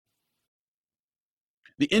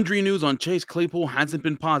The injury news on Chase Claypool hasn't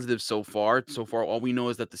been positive so far. So far, all we know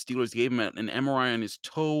is that the Steelers gave him an MRI on his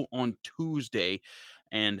toe on Tuesday,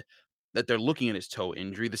 and that they're looking at his toe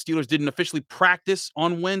injury. The Steelers didn't officially practice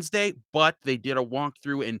on Wednesday, but they did a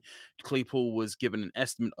walkthrough, and Claypool was given an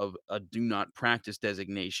estimate of a do not practice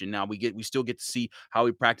designation. Now we still get to see how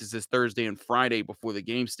he practices Thursday and Friday before the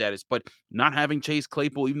game status, but not having Chase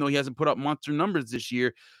Claypool, even though he hasn't put up monster numbers this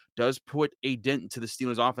year, does put a dent into the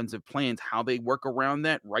Steelers' offensive plans. How they work around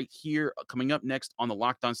that right here, coming up next on the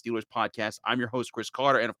Locked On Steelers podcast. I'm your host, Chris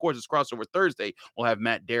Carter. And of course, it's crossover Thursday. We'll have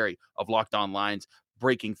Matt Derry of Locked On Lines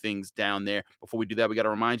breaking things down there. Before we do that, we got to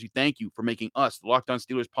remind you, thank you for making us, the Locked On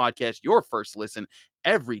Steelers podcast, your first listen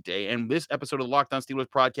every day. And this episode of the Locked On Steelers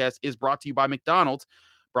podcast is brought to you by McDonald's.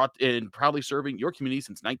 Brought in, proudly serving your community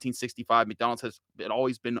since 1965. McDonald's has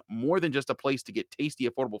always been more than just a place to get tasty,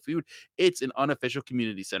 affordable food. It's an unofficial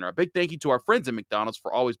community center. A big thank you to our friends at McDonald's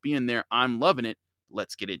for always being there. I'm loving it.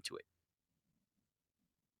 Let's get into it.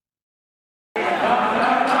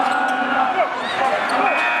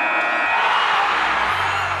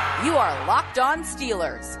 You are Locked On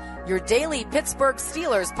Steelers, your daily Pittsburgh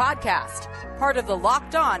Steelers podcast, part of the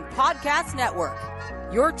Locked On Podcast Network,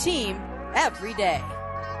 your team every day.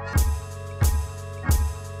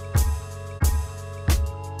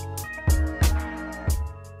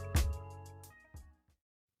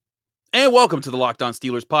 And welcome to the Locked On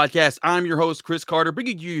Steelers podcast. I'm your host, Chris Carter,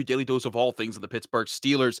 bringing you your daily dose of all things of the Pittsburgh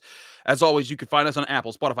Steelers. As always, you can find us on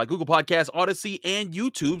Apple, Spotify, Google Podcasts, Odyssey, and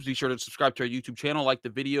YouTube. Be sure to subscribe to our YouTube channel, like the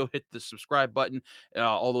video, hit the subscribe button.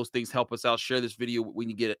 All those things help us out. Share this video when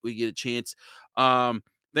you get a chance.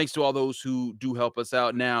 Thanks to all those who do help us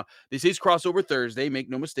out. Now, this is crossover Thursday. Make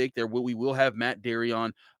no mistake, we will have Matt Derry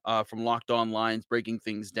on from Locked On Lines breaking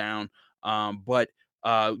things down. But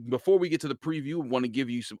before we get to the preview, I want to give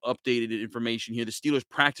you some updated information here. The Steelers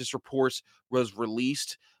practice reports was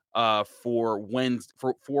released for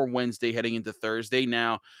Wednesday heading into Thursday.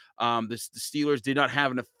 Now, the Steelers did not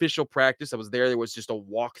have an official practice. I was there. There was just a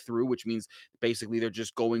walkthrough, which means basically they're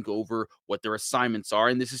just going over what their assignments are.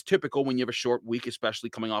 And this is typical when you have a short week,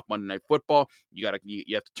 especially coming off Monday Night Football. You have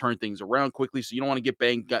to turn things around quickly, so you don't want to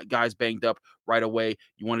get guys banged up right away.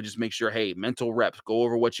 You want to just make sure, hey, mental reps, go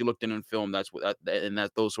over what you looked in film. That's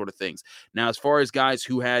those sort of things. Now, as far as guys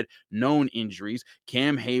who had known injuries,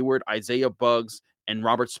 Cam Hayward, Isaiah Buggs, and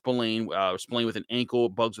Robert Spillane, Spillane with an ankle,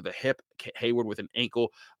 Buggs with a hip, Hayward with an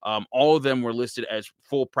ankle. All of them were listed as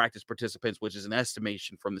full practice participants, which is an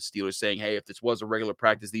estimation from the Steelers saying, hey, if this was a regular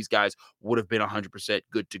practice, these guys would have been 100%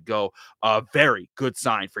 good to go. Very good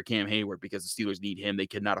sign for Cam Hayward because the Steelers need him. They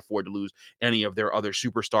cannot afford to lose any of their other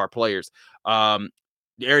superstar players.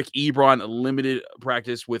 Eric Ebron, limited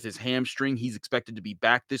practice with his hamstring. He's expected to be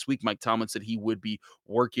back this week. Mike Tomlin said he would be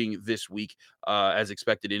working this week as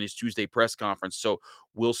expected in his Tuesday press conference. So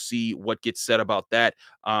we'll see what gets said about that.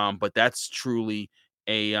 But that's truly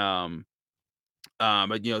a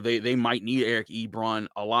but they might need Eric Ebron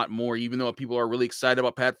a lot more, even though people are really excited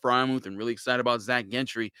about Pat Frymuth and really excited about Zach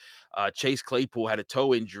Gentry. Chase Claypool had a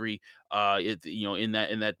toe injury, in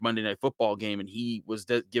that Monday Night Football game, and he was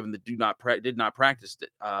given the did not practice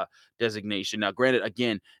designation. Now, granted,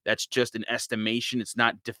 again, that's just an estimation; it's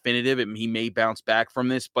not definitive. He may bounce back from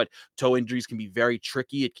this, but toe injuries can be very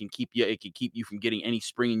tricky. It can keep you from getting any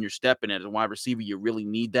spring in your step, and as a wide receiver, you really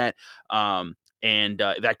need that. And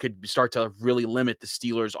that could start to really limit the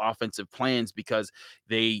Steelers' offensive plans because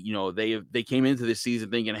they came into this season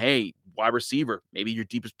thinking, hey, wide receiver, maybe your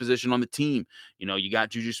deepest position on the team. You got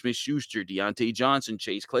Juju Smith-Schuster, Deontay Johnson,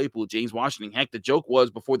 Chase Claypool, James Washington. Heck, the joke was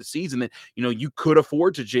before the season that, you could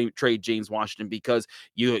afford to trade James Washington because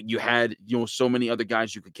you had, so many other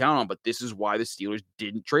guys you could count on. But this is why the Steelers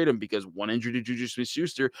didn't trade him, because one injury to Juju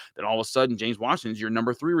Smith-Schuster, then all of a sudden James Washington is your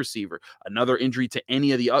number 3 receiver. Another injury to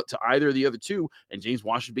either of the other two, and James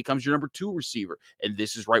Washington becomes your number 2 receiver. And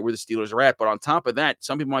this is right where the Steelers are at. But on top of that,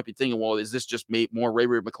 some people might be thinking, well, is this just more Ray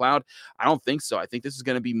McLeod? I don't think so. I think this is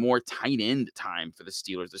going to be more tight end time for the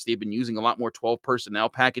Steelers. They've been using a lot more 12 personnel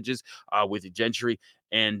packages with Gentry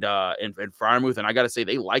and Freiermuth, and I got to say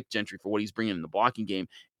they like Gentry for what he's bringing in the blocking game.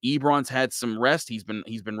 Ebron's had some rest. He's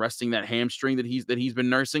been resting that hamstring that he's been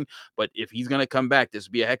nursing. But if he's going to come back, this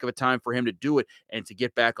would be a heck of a time for him to do it and to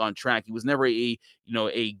get back on track. He was never a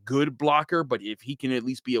good blocker, but if he can at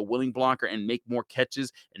least be a willing blocker and make more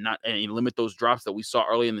catches and limit those drops that we saw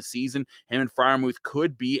early in the season, him and Freiermuth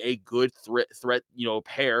could be a good threat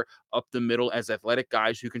pair up the middle as athletic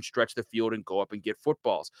guys who can stretch the field and go up and get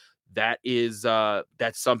footballs. That's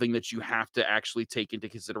something that you have to actually take into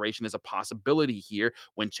consideration as a possibility here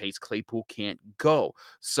when Chase Claypool can't go.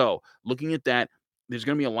 So looking at that, there's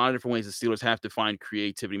going to be a lot of different ways the Steelers have to find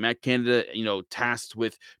creativity. Matt Canada, tasked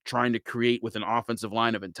with trying to create with an offensive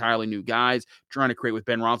line of entirely new guys, trying to create with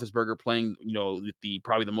Ben Roethlisberger playing, with the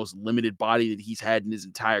probably the most limited body that he's had in his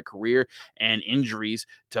entire career, and injuries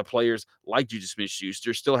to players like Juju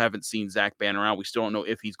Smith-Schuster. Still haven't seen Zach Banner out. We still don't know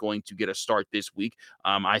if he's going to get a start this week.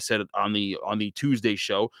 I said on the Tuesday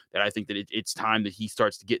show that I think that it's time that he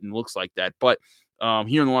starts to get in looks like that. But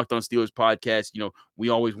here on the Locked On Steelers podcast, we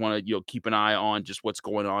always want to, keep an eye on just what's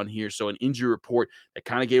going on here. So an injury report that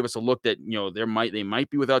kind of gave us a look that, they might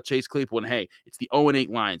be without Chase Claypool. And hey, it's the 0-8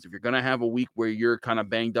 Lions. If you're going to have a week where you're kind of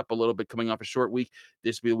banged up a little bit coming off a short week,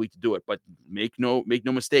 this will be the week to do it. But make no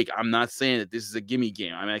mistake. I'm not saying that this is a gimme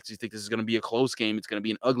game. I actually think this is going to be a close game. It's going to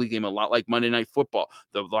be an ugly game, a lot like Monday Night Football.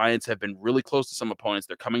 The Lions have been really close to some opponents.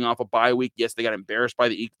 They're coming off a bye week. Yes, they got embarrassed by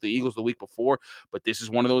the Eagles the week before, but this is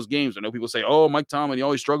one of those games. I know people say, oh, Mike Tomlin, he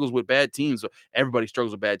always struggles with bad teams. Everybody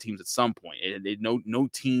struggles with bad teams at some point. No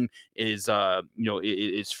team is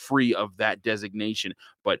is free of that designation.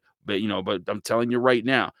 But I'm telling you right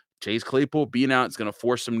now, Chase Claypool being out is going to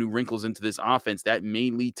force some new wrinkles into this offense that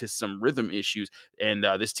may lead to some rhythm issues. And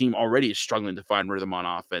this team already is struggling to find rhythm on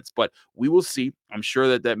offense. But we will see. I'm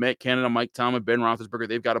sure that Matt Canada, Mike Tomlin, Ben Roethlisberger,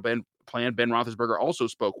 they've got a plan. Ben Roethlisberger also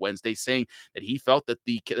spoke Wednesday, saying that he felt that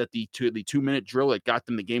the 2-minute drill that got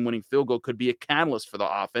them the game-winning field goal could be a catalyst for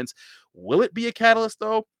the offense. Will it be a catalyst,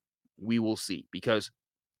 though? We will see, because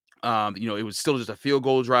it was still just a field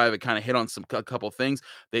goal drive. It kind of hit on a couple of things.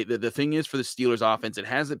 The thing is, for the Steelers offense, it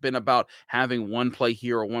hasn't been about having one play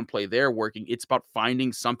here or one play there working. It's about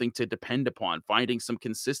finding something to depend upon, finding some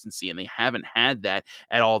consistency, and they haven't had that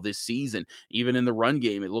at all this season. Even in the run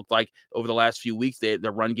game, it looked like over the last few weeks, the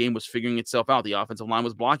run game was figuring itself out. The offensive line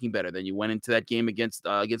was blocking better. Then you went into that game against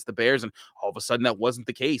the Bears, and all of a sudden that wasn't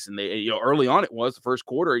the case. And they, early on it was. The first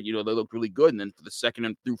quarter, they looked really good, and then for the second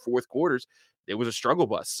and through fourth quarters, it was a struggle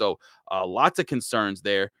bus. So lots of concerns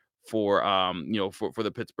there for for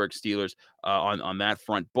the Pittsburgh Steelers on that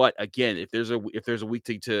front. But again, if there's a week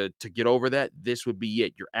to get over that, this would be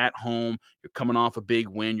it. You're at home, you're coming off a big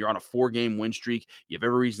win, you're on a 4-game win streak, you have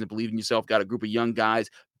every reason to believe in yourself, got a group of young guys.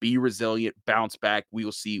 Be resilient, bounce back. We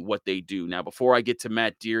will see what they do. Now, before I get to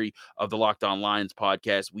Matt Deary of the Locked On Lions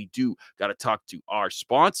podcast, we do got to talk to our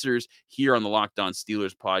sponsors here on the Locked On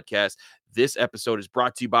Steelers podcast. This episode is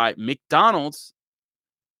brought to you by McDonald's.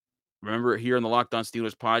 Remember, here on the Locked On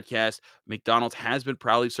Steelers podcast, McDonald's has been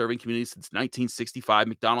proudly serving communities since 1965.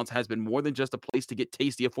 McDonald's has been more than just a place to get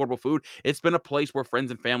tasty, affordable food. It's been a place where friends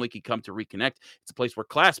and family can come to reconnect. It's a place where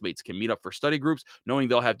classmates can meet up for study groups, knowing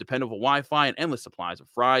they'll have dependable Wi-Fi and endless supplies of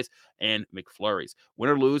fries and McFlurries. Win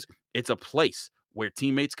or lose, it's a place where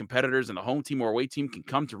teammates, competitors, and the home team or away team can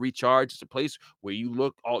come to recharge. It's a place where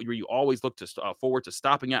you always look to forward to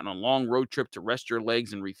stopping at on a long road trip to rest your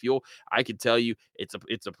legs and refuel. I can tell you, it's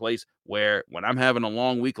a place where when I'm having a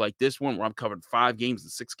long week like this one, where I'm covering 5 games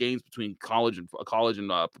and 6 games between college and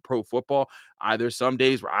pro football, there's some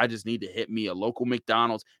days where I just need to hit me a local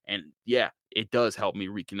McDonald's, and yeah, it does help me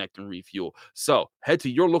reconnect and refuel. So head to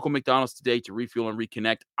your local McDonald's today to refuel and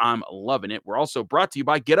reconnect. I'm loving it. We're also brought to you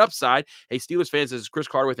by Get Upside. Hey, Steelers fans, this is Chris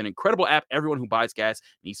Carter with an incredible app everyone who buys gas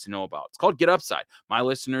needs to know about. It's called Get Upside. My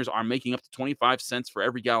listeners are making up to 25 cents for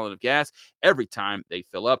every gallon of gas every time they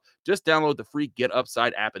fill up. Just download the free Get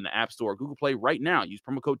Upside app in the App Store or Google Play right now. Use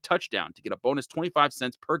promo code TOUCHDOWN to get a bonus 25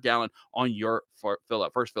 cents per gallon on your first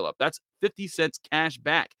fill up. That's 50 cents cash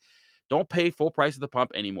back. Don't pay full price at the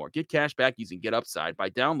pump anymore. Get cash back using Get Upside by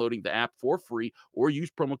downloading the app for free or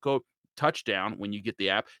use promo code touchdown when you get the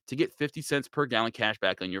app to get 50 cents per gallon cash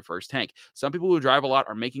back on your first tank. Some people who drive a lot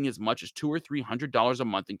are making as much as $200 or $300 a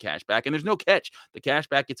month in cash back, and there's no catch. The cash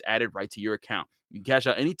back gets added right to your account. You can cash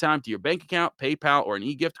out anytime to your bank account, PayPal, or an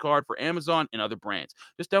e-gift card for Amazon and other brands.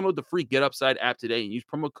 Just download the free Get Upside app today and use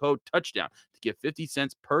promo code touchdown to get 50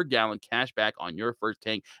 cents per gallon cash back on your first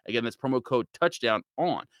tank. Again, that's promo code touchdown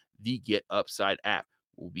on the Get Upside app.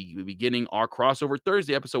 We'll be beginning our crossover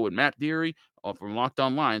Thursday episode with Matt Deary from Locked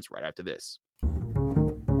On Lions right after this.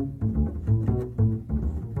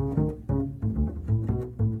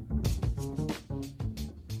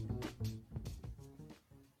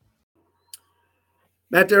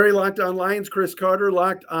 Matt Deary, Locked On Lions. Chris Carter,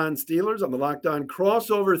 Locked On Steelers on the Locked On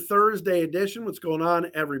crossover Thursday edition. What's going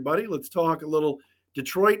on, everybody? Let's talk a little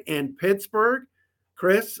Detroit and Pittsburgh.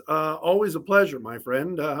 Chris, always a pleasure, my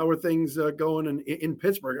friend. How are things going in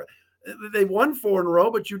Pittsburgh? They've won 4 in a row,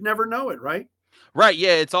 but you'd never know it, right? Right,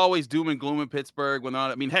 yeah, it's always doom and gloom in Pittsburgh when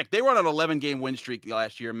I mean, heck, they were on an 11-game win streak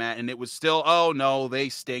last year, Matt, and it was still, "Oh, no, they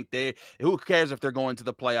stink. Who cares if they're going to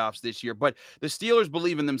the playoffs this year?" But the Steelers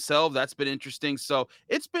believe in themselves. That's been interesting. So,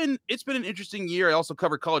 it's been an interesting year. I also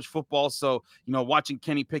covered college football, so, watching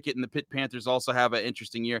Kenny Pickett and the Pitt Panthers also have an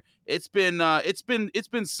interesting year. It's been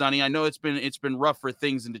sunny. I know it's been rough for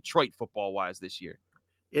things in Detroit football-wise this year.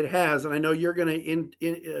 It has, and I know you're going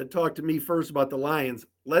to talk to me first about the Lions.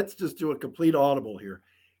 Let's just do a complete audible here.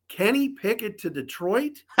 Kenny Pickett to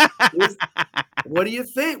Detroit? What do you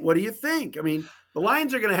think? What do you think? I mean, the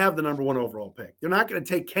Lions are going to have the number 1 overall pick. They're not going to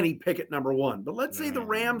take Kenny Pickett number 1. But let's say the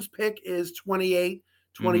Rams pick is 28,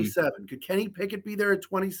 Mhm. 27. Could Kenny Pickett be there at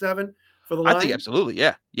 27 for the I think Lions? absolutely,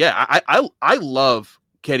 yeah. Yeah, I love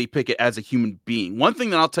Kenny Pickett as a human being. One thing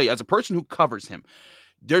that I'll tell you, as a person who covers him,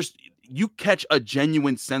 you catch a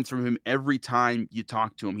genuine sense from him every time you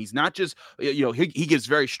talk to him. He's not just, he gives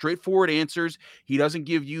very straightforward answers. He doesn't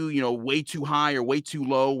give you, way too high or way too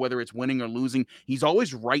low, whether it's winning or losing. He's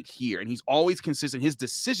always right here and he's always consistent. His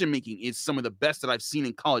decision making is some of the best that I've seen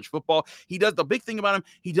in college football. He does the big thing about him.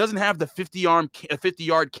 He doesn't have the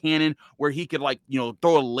 50-yard cannon where he could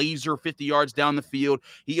throw a laser 50 yards down the field.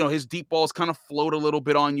 His deep balls kind of float a little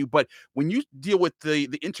bit on you, but when you deal with the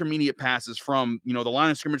intermediate passes from the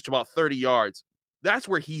line of scrimmage to about 30 yards, that's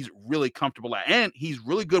where he's really comfortable at, and he's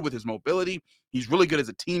really good with his mobility. He's really good as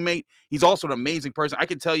a teammate. He's also an amazing person. I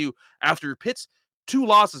can tell you, after Pitt's 2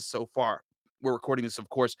 losses so far, we're recording this, of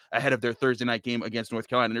course, ahead of their Thursday night game against North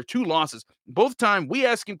Carolina. Their 2 losses. Both time we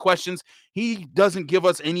ask him questions, he doesn't give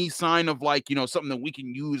us any sign of something that we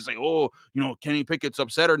can use, like, oh, Kenny Pickett's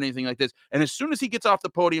upset or anything like this. And as soon as he gets off the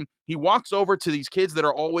podium, he walks over to these kids that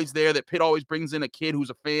are always there. That Pitt always brings in a kid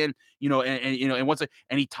who's a fan,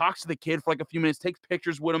 and he talks to the kid for like a few minutes, takes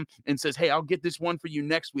pictures with him, and says, "Hey, I'll get this one for you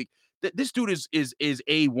next week." This dude is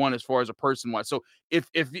A1 as far as a person wise. So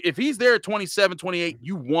if he's there at 27, 28,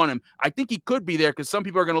 you want him. I think he could be there because some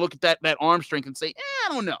people are going to look at that arm strength and say,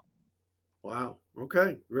 I don't know. Wow.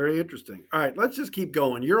 Okay. Very interesting. All right. Let's just keep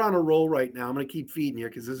going. You're on a roll right now. I'm going to keep feeding you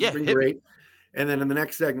because this has been Hit me. great. And then in the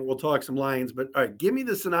next segment, we'll talk some Lions. But all right, give me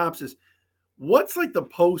the synopsis. What's like the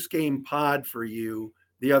post-game pod for you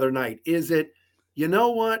the other night? Is it, you know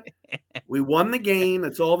what? We won the game.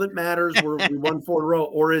 That's all that matters. We won 4 in a row.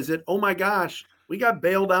 Or is it, oh my gosh, we got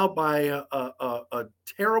bailed out by a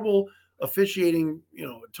terrible officiating,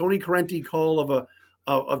 Tony Correnti call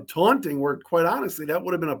of taunting, where quite honestly, that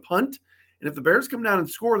would have been a punt. And if the Bears come down and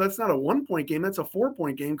score, that's not a 1-point game. That's a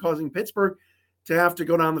 4-point game, causing Pittsburgh to have to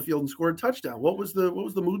go down the field and score a touchdown. What was the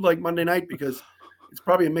mood like Monday night? Because it's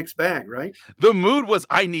probably a mixed bag, right? The mood was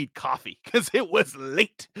I need coffee because it was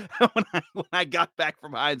late when I got back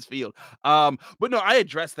from Heinz Field. But no, I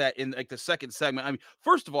addressed that in like the second segment. I mean,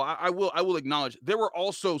 first of all, I will acknowledge there were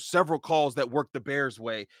also several calls that worked the Bears'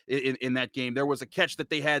 way in that game. There was a catch that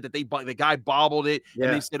they had that the guy bobbled it,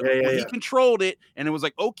 and they said he controlled it, and it was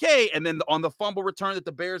like okay. And then on the fumble return that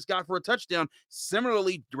the Bears got for a touchdown,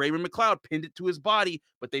 similarly, Raymond McLeod pinned it to his body,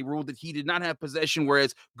 but they ruled that he did not have possession,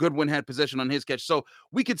 whereas Goodwin had possession on his catch. So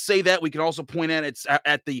we could say that. We could also point at it's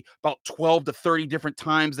at the about 12 to 30 different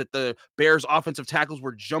times that the Bears offensive tackles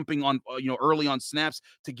were jumping on early on snaps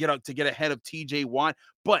to get ahead of TJ Watt.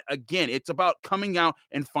 But again, it's about coming out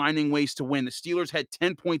and finding ways to win. The Steelers had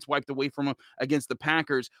 10 points wiped away from them against the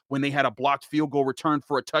Packers when they had a blocked field goal return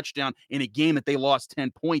for a touchdown in a game that they lost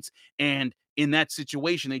 10 points. And in that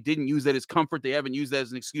situation, they didn't use that as comfort. They haven't used that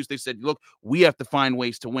as an excuse. They said, look, we have to find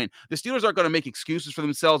ways to win. The Steelers aren't going to make excuses for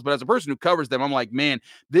themselves, but as a person who covers them, I'm like, man,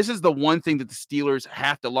 this is the one thing that the Steelers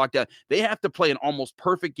have to lock down. They have to play an almost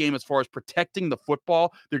perfect game as far as protecting the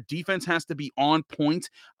football. Their defense has to be on point.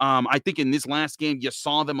 I think in this last game, you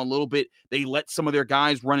saw them a little bit. They let some of their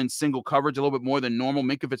guys run in single coverage a little bit more than normal.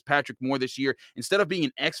 Minkah Fitzpatrick more this year. Instead of being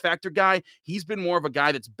an X-factor guy, he's been more of a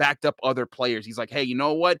guy that's backed up other players. He's like, hey, you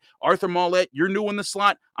know what? Arthur Maulet, you're new in the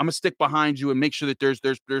slot. I'm gonna stick behind you and make sure that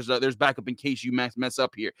there's backup in case you mess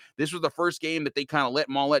up here. This was the first game that they kind of let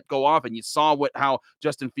Maulet go off, and you saw how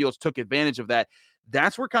Justin Fields took advantage of that.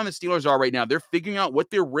 That's where kind of the Steelers are right now. They're figuring out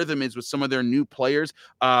what their rhythm is with some of their new players.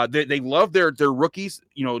 They love their rookies.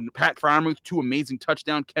 Pat Freiermuth, 2 amazing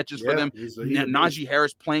touchdown catches for them. Najee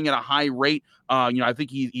Harris playing at a high rate. I think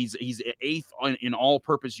he's 8th in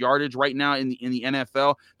all-purpose yardage right now in the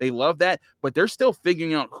NFL. They love that, but they're still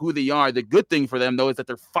figuring out who they are. The good thing for them though is that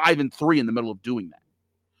they're 5-3 in the middle of doing that.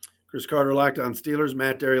 Chris Carter, Locked On Steelers.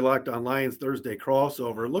 Matt Derry, Locked On Lions. Thursday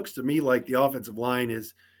crossover. It looks to me like the offensive line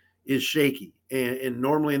is shaky, and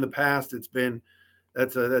normally in the past it's been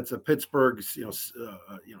that's a Pittsburgh's a staple.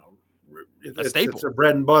 It's a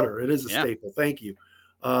bread and butter. It is a staple. Thank you.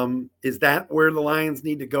 Is that where the Lions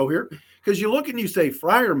need to go here? Because you look and you say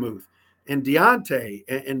Freiermuth and Deontay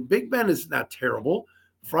and Big Ben is not terrible.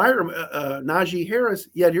 Najee Harris,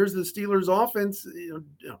 yet here's the Steelers offense,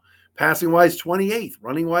 passing wise 28th,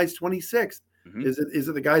 running wise 26th. Mm-hmm. Is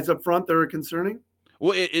it the guys up front that are concerning?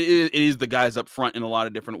 Well, it is the guys up front in a lot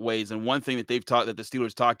of different ways. And one thing that the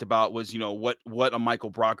Steelers talked about was, what a Michael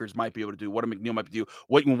Brockers might be able to do, what a McNeil might do,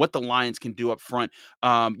 what the Lions can do up front.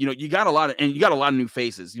 You got a lot of new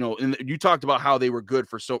faces, and you talked about how they were good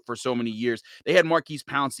for so many years. They had Marquise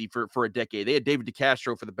Pouncey for a decade. They had David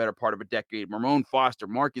DeCastro for the better part of a decade, Ramon Foster,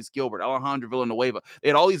 Marcus Gilbert, Alejandro Villanueva. They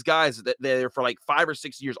had all these guys that they're for like 5 or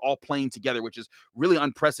 6 years all playing together, which is really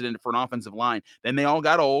unprecedented for an offensive line. Then they all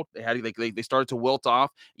got old. They started to wilt off.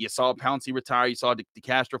 You saw Pouncey retire. You saw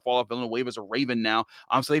DeCastro fall off. Villanueva's a Raven now.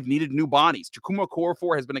 So they've needed new bodies. Chukuma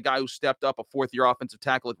Okorafor has been a guy who stepped up, a fourth-year offensive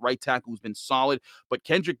tackle at right tackle who's been solid. But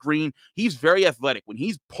Kendrick Green, he's very athletic. When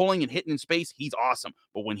he's pulling and hitting in space, he's awesome.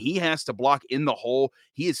 But when he has to block in the hole,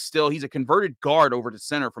 he's a converted guard over to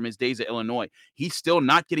center from his days at Illinois. He's still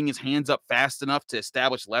not getting his hands up fast enough to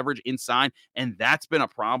establish leverage inside, and that's been a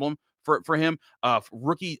problem for him.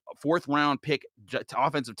 Rookie 4th round pick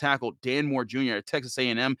offensive tackle Dan Moore Jr. at Texas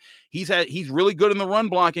A&M. He's really good in the run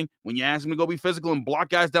blocking. When you ask him to go be physical and block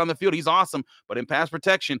guys down the field, he's awesome. But in pass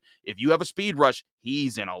protection, if you have a speed rush,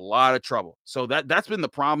 he's in a lot of trouble. So that's been the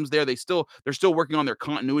problems there. They're still working on their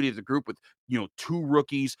continuity as a group with 2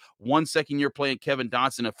 rookies, 1 second-year player, Kevin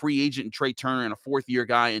Dotson, a free agent in Trey Turner, and a 4th-year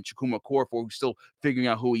guy in Chukuma Okorafor who's still figuring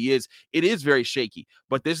out who he is. It is very shaky,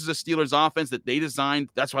 but this is a Steelers offense that they designed.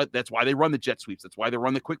 That's why they run the jet sweeps. That's why they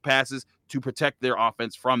run the quick passes to protect their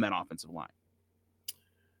offense from that offensive line.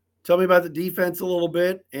 Tell me about the defense a little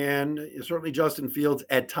bit, and certainly Justin Fields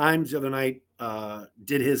at times the other night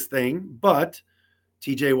did his thing, but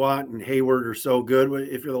TJ Watt and Hayward are so good.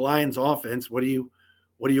 If you're the Lions offense, what are you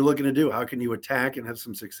looking to do? How can you attack and have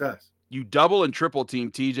some success? You double and triple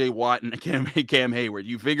team TJ Watt and Cam Hayward.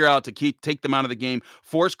 You figure out to take them out of the game,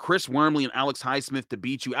 force Chris Wormley and Alex Highsmith to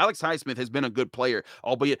beat you. Alex Highsmith has been a good player,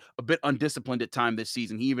 albeit a bit undisciplined at times this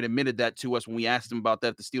season. He even admitted that to us when we asked him about that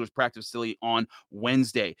at the Steelers practice facility on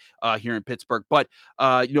Wednesday here in Pittsburgh. But,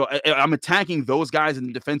 I'm attacking those guys in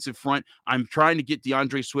the defensive front. I'm trying to get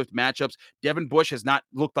DeAndre Swift matchups. Devin Bush has not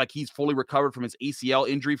looked like he's fully recovered from his ACL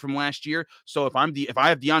injury from last year. So if I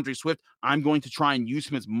have DeAndre Swift, I'm going to try and use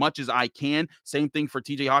him as much as I can. Same thing for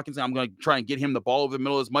TJ Hawkinson. I'm going to try and get him the ball over the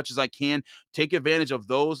middle as much as I can. Take advantage of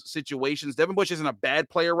those situations. Devin Bush isn't a bad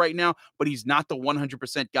player right now, but he's not the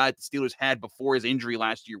 100% guy that the Steelers had before his injury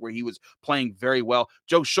last year, where he was playing very well.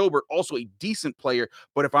 Joe Schobert, also a decent player,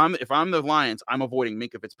 but if I'm the Lions, I'm avoiding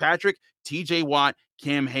Minkah Fitzpatrick, TJ Watt,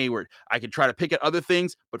 Cam Hayward. I could try to pick at other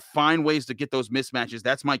things, but find ways to get those mismatches.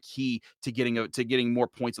 That's my key to getting more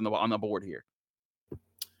points on the board here.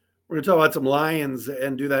 We're going to talk about some Lions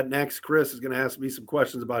and do that next. Chris is going to ask me some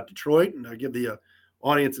questions about Detroit, and I give the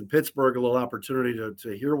audience in Pittsburgh a little opportunity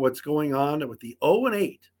to hear what's going on with the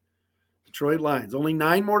 0-8 Detroit Lions. Only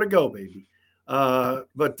 9 more to go, baby.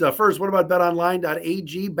 But first, what about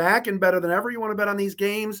betonline.ag? Back and better than ever. You want to bet on these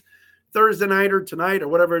games Thursday night or tonight or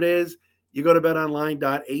whatever it is, you go to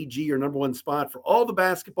betonline.ag, your number one spot for all the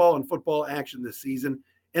basketball and football action this season.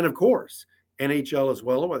 And, of course, NHL as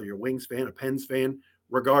well, whether you're a Wings fan, a Pens fan,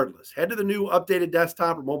 regardless. Head to the new updated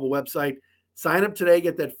desktop or mobile website. Sign up today.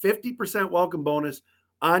 Get that 50% welcome bonus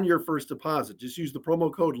on your first deposit. Just use the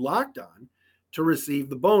promo code LOCKEDON to receive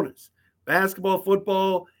the bonus. Basketball,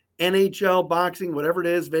 football, NHL, boxing, whatever it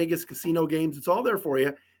is, Vegas, casino games, it's all there for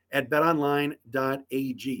you at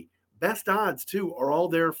betonline.ag. Best odds, too, are all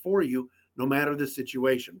there for you no matter the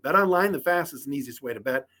situation. BetOnline, the fastest and easiest way to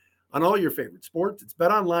bet on all your favorite sports. It's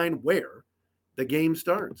BetOnline where the game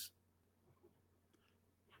starts.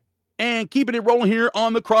 And keeping it rolling here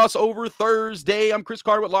on the crossover Thursday. I'm Chris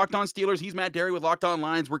Carter with Locked On Steelers. He's Matt Derry with Locked On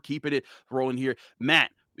Lions. We're keeping it rolling here. Matt,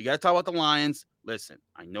 we got to talk about the Lions. Listen,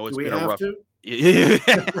 I know it's been a rough.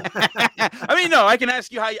 I mean, no, I can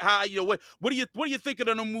ask you how what do you think of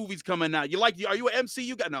the movies coming out? Are you an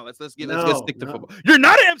MCU guy? No, let's get stick to football. You're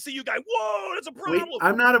not an MCU guy. Whoa, that's a problem. Wait,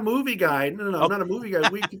 I'm not a movie guy. No, okay. I'm not a movie guy.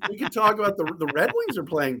 We can talk about the Red Wings are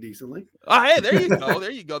playing decently. Oh, hey, there you go.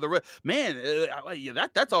 There you go.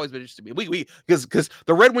 That's always been interesting to me. Because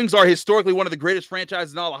the Red Wings are historically one of the greatest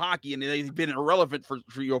franchises in all of hockey, and they've been irrelevant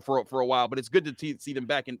for a while. But it's good to see them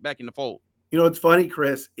back in the fold. You know what's funny,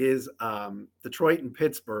 Chris, is Detroit and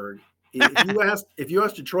Pittsburgh. If you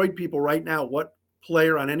ask Detroit people right now what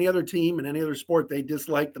player on any other team in any other sport they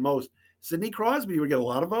dislike the most, Sidney Crosby would get a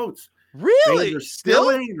lot of votes. Really? Fans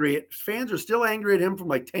are still angry at him from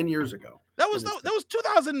like 10 years ago. That was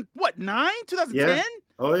 2009, 2010? Yeah.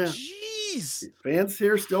 Oh, yeah. Jeez. Fans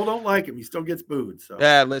here still don't like him. He still gets booed. So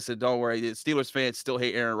Yeah, listen, don't worry. The Steelers fans still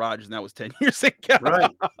hate Aaron Rodgers, and that was 10 years ago.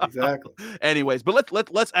 right, exactly. Anyways, but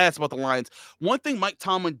let's ask about the Lions. One thing Mike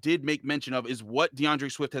Tomlin did make mention of is what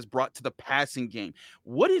DeAndre Swift has brought to the passing game.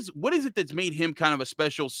 What is it that's made him kind of a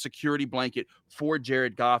special security blanket for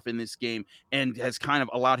Jared Goff in this game and has kind of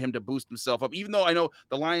allowed him to boost himself up? Even though I know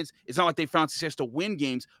the Lions, it's not like they found success to win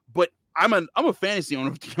games, but I'm a fantasy owner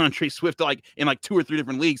of DeAndre Swift like in like 2 or 3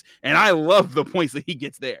 different leagues, and I love the points that he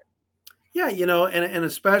gets there. Yeah, and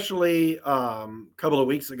especially a couple of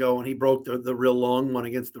weeks ago when he broke the real long one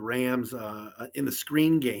against the Rams in the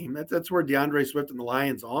screen game. That's where DeAndre Swift and the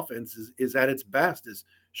Lions offense is at its best, is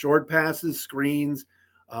short passes, screens.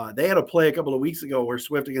 They had a play a couple of weeks ago where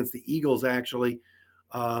Swift against the Eagles actually,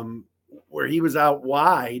 where he was out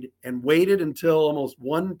wide and waited until almost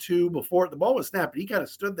 1-2 before the ball was snapped. He kind of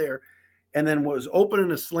stood there and then was open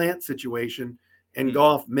in a slant situation, and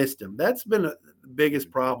Goff missed him. That's been the biggest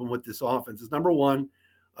problem with this offense. Is number one,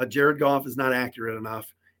 Jared Goff is not accurate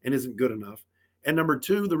enough and isn't good enough. And number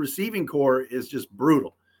two, the receiving core is just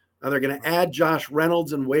brutal. Now they're going to add Josh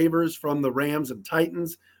Reynolds and waivers from the Rams and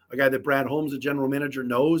Titans, a guy that Brad Holmes, the general manager,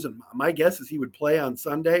 knows. And my guess is he would play on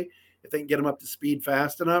Sunday if they can get him up to speed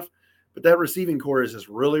fast enough. But that receiving core is just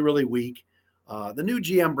really, really weak. The new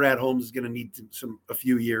GM, Brad Holmes, is going to need a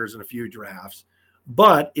few years and a few drafts.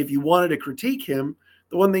 But if you wanted to critique him,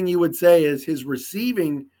 the one thing you would say is his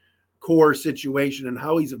receiving core situation and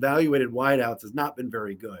how he's evaluated wideouts has not been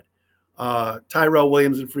very good. Tyrell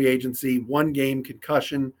Williams in free agency, 1 game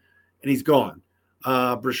concussion, and he's gone.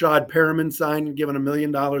 Brashad Perriman signed and given $1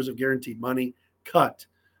 million of guaranteed money, cut.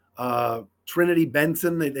 Trinity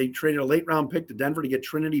Benson, they traded a late round pick to Denver to get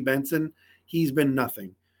Trinity Benson. He's been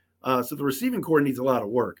nothing. So the receiving core needs a lot of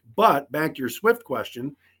work. But back to your Swift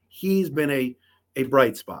question, he's been a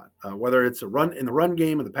bright spot, whether it's in the run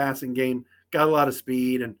game or the passing game, got a lot of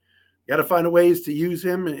speed, and got to find ways to use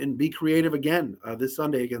him and be creative again this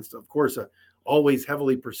Sunday against, of course, a always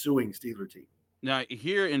heavily pursuing Steeler team. Now,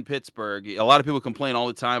 here in Pittsburgh, a lot of people complain all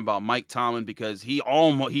the time about Mike Tomlin because he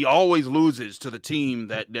always loses to the team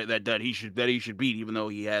that he should beat, even though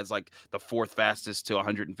he has like the 4th fastest to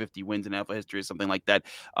 150 wins in NFL history or something like that.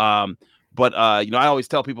 But I always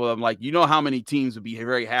tell people, I'm like, how many teams would be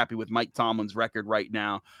very happy with Mike Tomlin's record right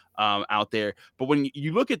now out there. But when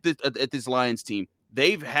you look at this Lions team,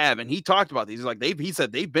 and he talked about these. He's like he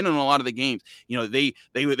said they've been in a lot of the games.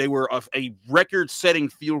 They were a record-setting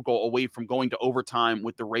field goal away from going to overtime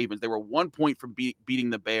with the Ravens. They were 1 point from beating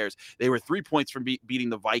the Bears. They were 3 points from beating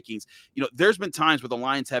the Vikings. There's been times where the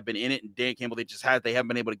Lions have been in it, and Dan Campbell they haven't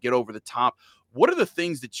been able to get over the top. What are the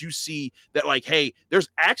things that you see that like, hey, there's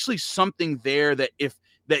actually something there that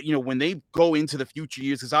when they go into the future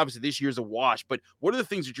years, because obviously this year's a wash, but what are the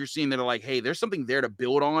things that you're seeing that are like, hey, there's something there to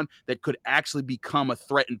build on that could actually become a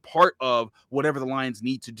threat and part of whatever the Lions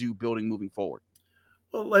need to do moving forward?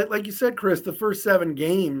 Well, like you said, Chris, the first 7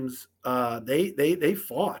 games, they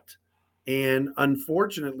fought. And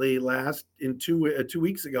unfortunately, 2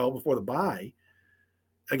 weeks ago before the bye,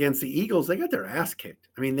 against the Eagles, they got their ass kicked.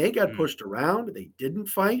 I mean, they got pushed around. They didn't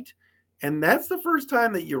fight. And that's the first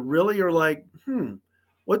time that you really are like,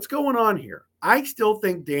 what's going on here? I still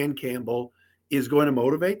think Dan Campbell is going to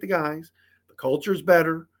motivate the guys. The culture's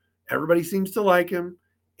better. Everybody seems to like him.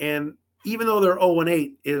 And even though they're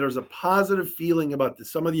 0-8, there's a positive feeling about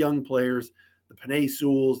some of the young players, the Penei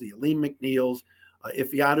Sewells, the Aleem McNeils,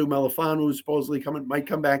 Ifeatu Melifonwu supposedly might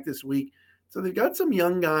come back this week. So they've got some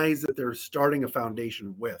young guys that they're starting a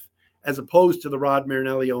foundation with, as opposed to the Rod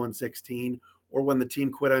Marinelli 0-16, or when the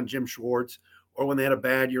team quit on Jim Schwartz, or when they had a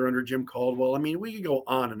bad year under Jim Caldwell. I mean, we could go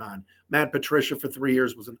on and on. Matt Patricia for 3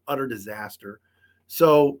 years was an utter disaster.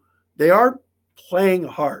 So they are playing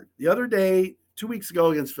hard. The other day, 2 weeks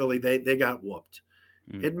ago against Philly, they got whooped.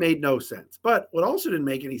 It made no sense. But what also didn't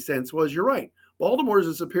make any sense was, you're right, Baltimore is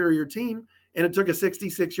a superior team, and it took a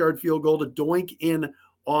 66-yard field goal to doink in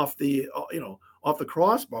off the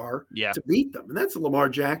crossbar to beat them. And that's Lamar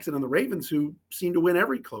Jackson and the Ravens, who seem to win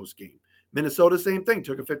every close game. Minnesota, same thing,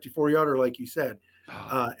 took a 54-yarder, like you said.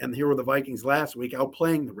 And here were the Vikings last week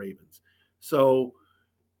outplaying the Ravens. So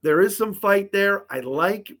there is some fight there. I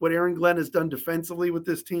like what Aaron Glenn has done defensively with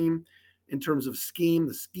this team in terms of scheme.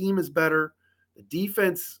 The scheme is better. The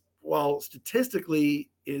defense, while statistically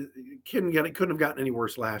it couldn't have gotten any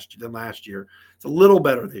worse than last year. It's a little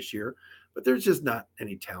better this year. But there's just not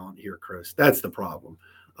any talent here, Chris. That's the problem.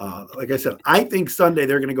 Like I said, I think Sunday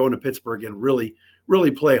they're going to go into Pittsburgh and really,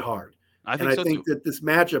 really play hard. I think that this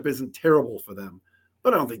matchup isn't terrible for them.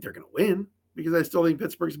 But I don't think they're going to win, because I still think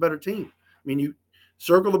Pittsburgh's a better team. I mean, you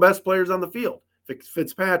circle the best players on the field.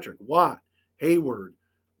 Fitzpatrick, Watt, Hayward,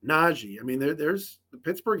 Najee. I mean, there's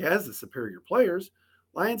Pittsburgh has the superior players.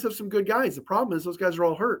 Lions have some good guys. The problem is those guys are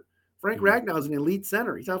all hurt. Frank Ragnow is an elite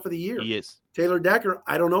center. He's out for the year. He is. Taylor Decker,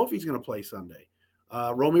 I don't know if he's going to play Sunday.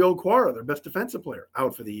 Romeo Okwara, their best defensive player,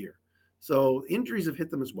 out for the year. So injuries have hit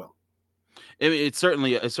them as well. It's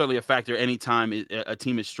certainly a factor. Anytime a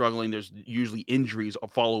team is struggling, there's usually injuries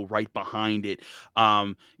follow right behind it.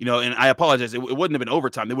 And I apologize. It wouldn't have been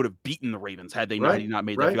overtime. They would have beaten the Ravens had he not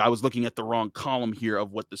made that field. I was looking at the wrong column here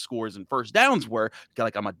of what the scores and first downs were.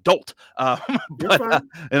 Like I'm adult. But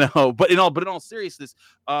in all seriousness,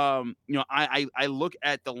 I look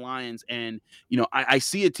at the Lions and I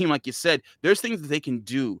see a team like you said. There's things that they can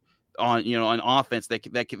do on offense that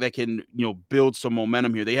can build some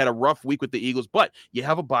momentum here. They had a rough week with the Eagles, but you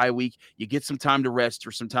have a bye week. You get some time to rest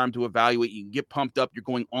or some time to evaluate. You can get pumped up. You're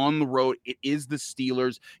going on the road. It is the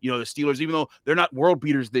Steelers. The Steelers, even though they're not world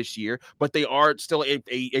beaters this year, but they are still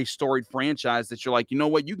a storied franchise that you're like, you know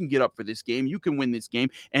what, you can get up for this game. You can win this game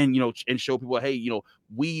and show people, hey,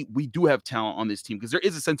 we do have talent on this team, because there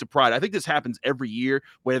is a sense of pride. I think this happens every year,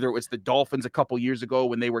 whether it was the Dolphins a couple years ago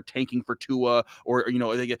when they were tanking for Tua, or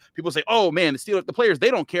people say, oh man, the players, they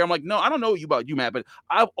don't care. I'm like, no, I don't know about you, Matt, but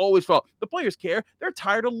I've always felt the players care. They're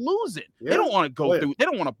tired of losing. Yeah. They don't want to go through. They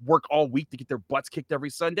don't want to work all week to get their butts kicked every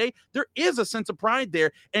Sunday. There is a sense of pride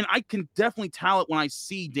there, and I can definitely tell it when I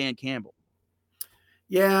see Dan Campbell.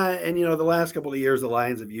 Yeah, and the last couple of years, the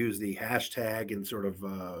Lions have used the hashtag and sort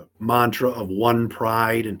of mantra of one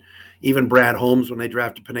pride. And even Brad Holmes, when they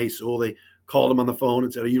drafted Penei Sewell, they called him on the phone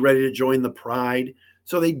and said, "Are you ready to join the pride?"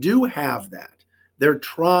 So they do have that. They're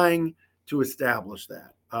trying to establish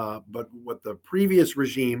that. But what the previous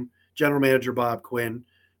regime, General Manager Bob Quinn,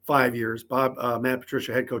 5 years, Matt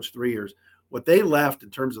Patricia, head coach, 3 years, what they left in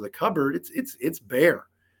terms of the cupboard, it's bare,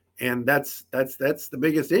 and that's the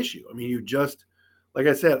biggest issue. I mean, like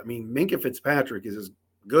I said, Minkah Fitzpatrick is as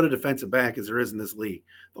good a defensive back as there is in this league.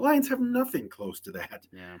 The Lions have nothing close to that.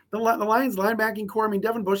 Yeah. The Lions linebacking core,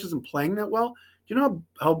 Devin Bush isn't playing that well. Do you know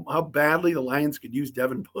how badly the Lions could use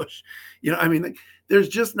Devin Bush? There's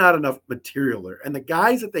just not enough material there. And the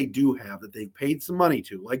guys that they do have that they've paid some money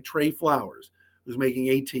to, like Trey Flowers, who's making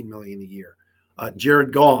 $18 million a year,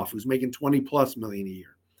 Jared Goff, who's making $20+ million a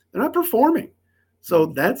year, they're not performing. So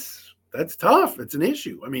that's tough. It's an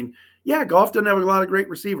issue. Yeah, Goff doesn't have a lot of great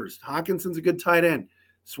receivers. Hawkinson's a good tight end.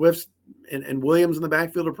 Swift's and Williams in the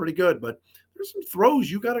backfield are pretty good, but there's some throws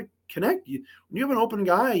you got to connect. When you have an open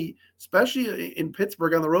guy, especially in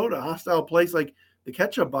Pittsburgh on the road, a hostile place like the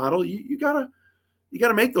ketchup bottle, you gotta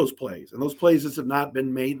make those plays. And those plays just have not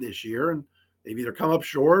been made this year, and they've either come up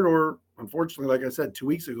short or, unfortunately, like I said 2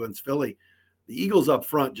 weeks ago in Philly, the Eagles up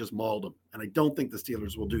front just mauled them, and I don't think the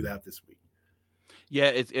Steelers will do that this week. Yeah,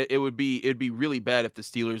 it'd be really bad if the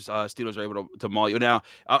Steelers are able to maul you. Now,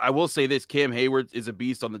 I will say this: Cam Hayward is a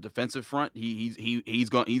beast on the defensive front. He's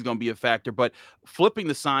going to be a factor. But flipping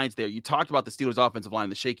the sides there, you talked about the Steelers' offensive line,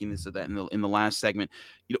 the shakiness of that in the last segment.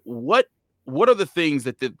 What are the things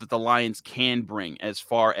that the Lions can bring as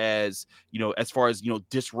far as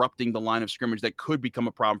disrupting the line of scrimmage that could become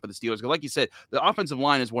a problem for the Steelers? Because like you said, the offensive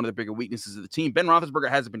line is one of the bigger weaknesses of the team. Ben Roethlisberger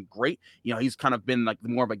hasn't been great. He's kind of been like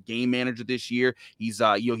more of a game manager this year. He's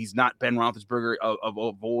not Ben Roethlisberger of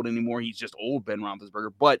old anymore. He's just old Ben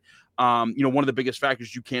Roethlisberger. But one of the biggest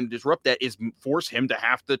factors you can disrupt that is force him to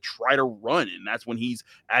have to try to run. And that's when he's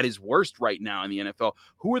at his worst right now in the NFL.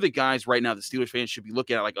 Who are the guys right now the Steelers fans should be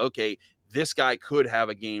looking at like, okay, this guy could have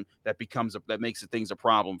a game that makes things a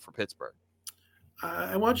problem for Pittsburgh?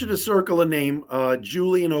 I want you to circle a name,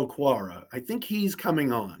 Julian Okwara. I think he's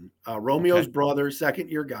coming on. Romeo's brother,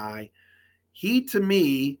 second-year guy. He, to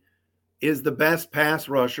me, is the best pass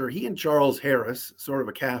rusher. He and Charles Harris, sort of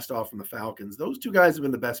a cast-off from the Falcons. Those two guys have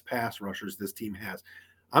been the best pass rushers this team has.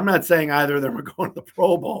 I'm not saying either of them are going to the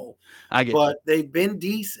Pro Bowl, but they've been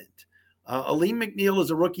decent. Aleem McNeil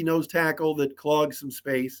is a rookie nose tackle that clogs some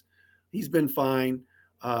space. He's been fine,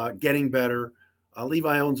 getting better.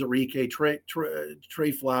 Levi Onwuzurike,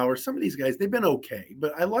 Trey Flowers, some of these guys, they've been okay.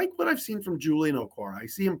 But I like what I've seen from Julian Okwara. I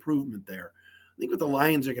see improvement there. I think what the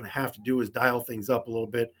Lions are going to have to do is dial things up a little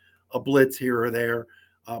bit, a blitz here or there,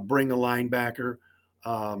 bring a linebacker,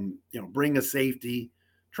 bring a safety,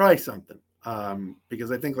 try something.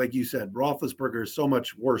 Because I think, like you said, Roethlisberger is so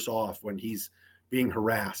much worse off when he's being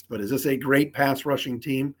harassed. But is this a great pass rushing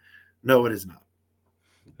team? No, it is not.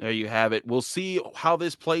 There you have it. We'll see how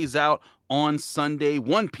this plays out on Sunday,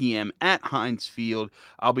 1 p.m. at Heinz Field.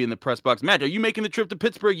 I'll be in the press box. Matt, are you making the trip to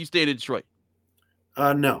Pittsburgh? You staying in Detroit?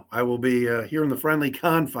 No, I will be here in the friendly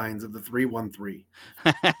confines of the 313.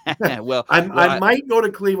 Well, I might go to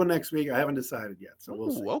Cleveland next week. I haven't decided yet, so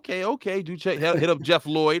we'll see. Okay. Do check hit up Jeff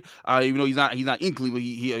Lloyd. Even though he's not in Cleveland,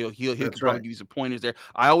 he can probably give you some pointers there.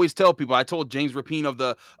 I always tell people. I told James Rapine of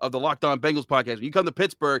the Locked On Bengals podcast, when you come to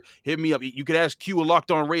Pittsburgh, hit me up. You could ask Q a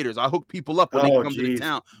Locked On Raiders. I hook people up when they come to the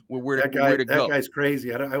town where to go. That guy's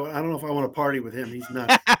crazy. I don't know if I want to party with him. He's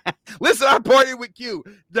nuts. Listen, I partied with Q.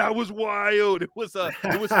 That was wild. It was.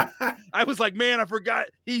 I was like, man, I forgot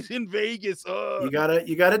he's in Vegas. You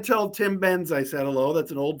gotta tell Tim Benz I said hello.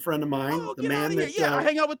 That's an old friend of mine. The man that I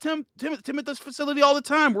hang out with Tim at this facility all the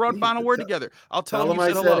time. We're on Final Word together. I'll tell him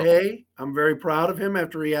I said, hey, I'm very proud of him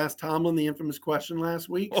after he asked Tomlin the infamous question last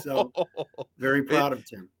week. So very proud of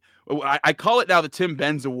Tim. I call it now the Tim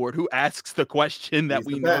Benz Award. Who asks the question that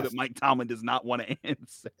we know that Mike Tomlin does not want to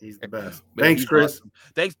answer? He's the best. Thanks, Chris. Awesome.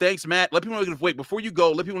 Thanks, Matt. Let people know they can wait before you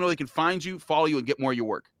go. Let people know they can find you, follow you, and get more of your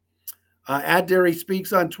work. At Derry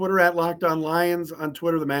Speaks on Twitter, at Locked On Lions on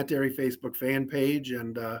Twitter, the Matt Derry Facebook fan page,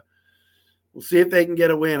 and we'll see if they can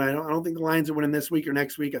get a win. I don't think the Lions are winning this week or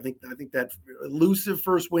next week. I think that elusive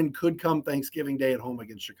first win could come Thanksgiving Day at home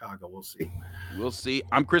against Chicago. We'll see.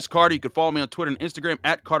 I'm Chris Carter. You can follow me on Twitter and Instagram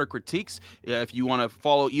at Carter Critiques. If you want to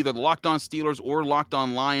follow either the Locked On Steelers or Locked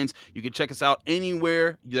On Lions, you can check us out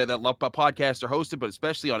anywhere that podcasts are hosted, but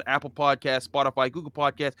especially on Apple Podcasts, Spotify, Google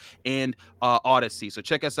Podcasts, and Odyssey. So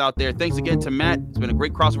check us out there. Thanks again to Matt. It's been a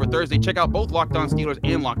great crossover Thursday. Check out both Locked On Steelers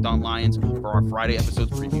and Locked On Lions for our Friday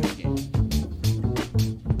episodes preview of the game.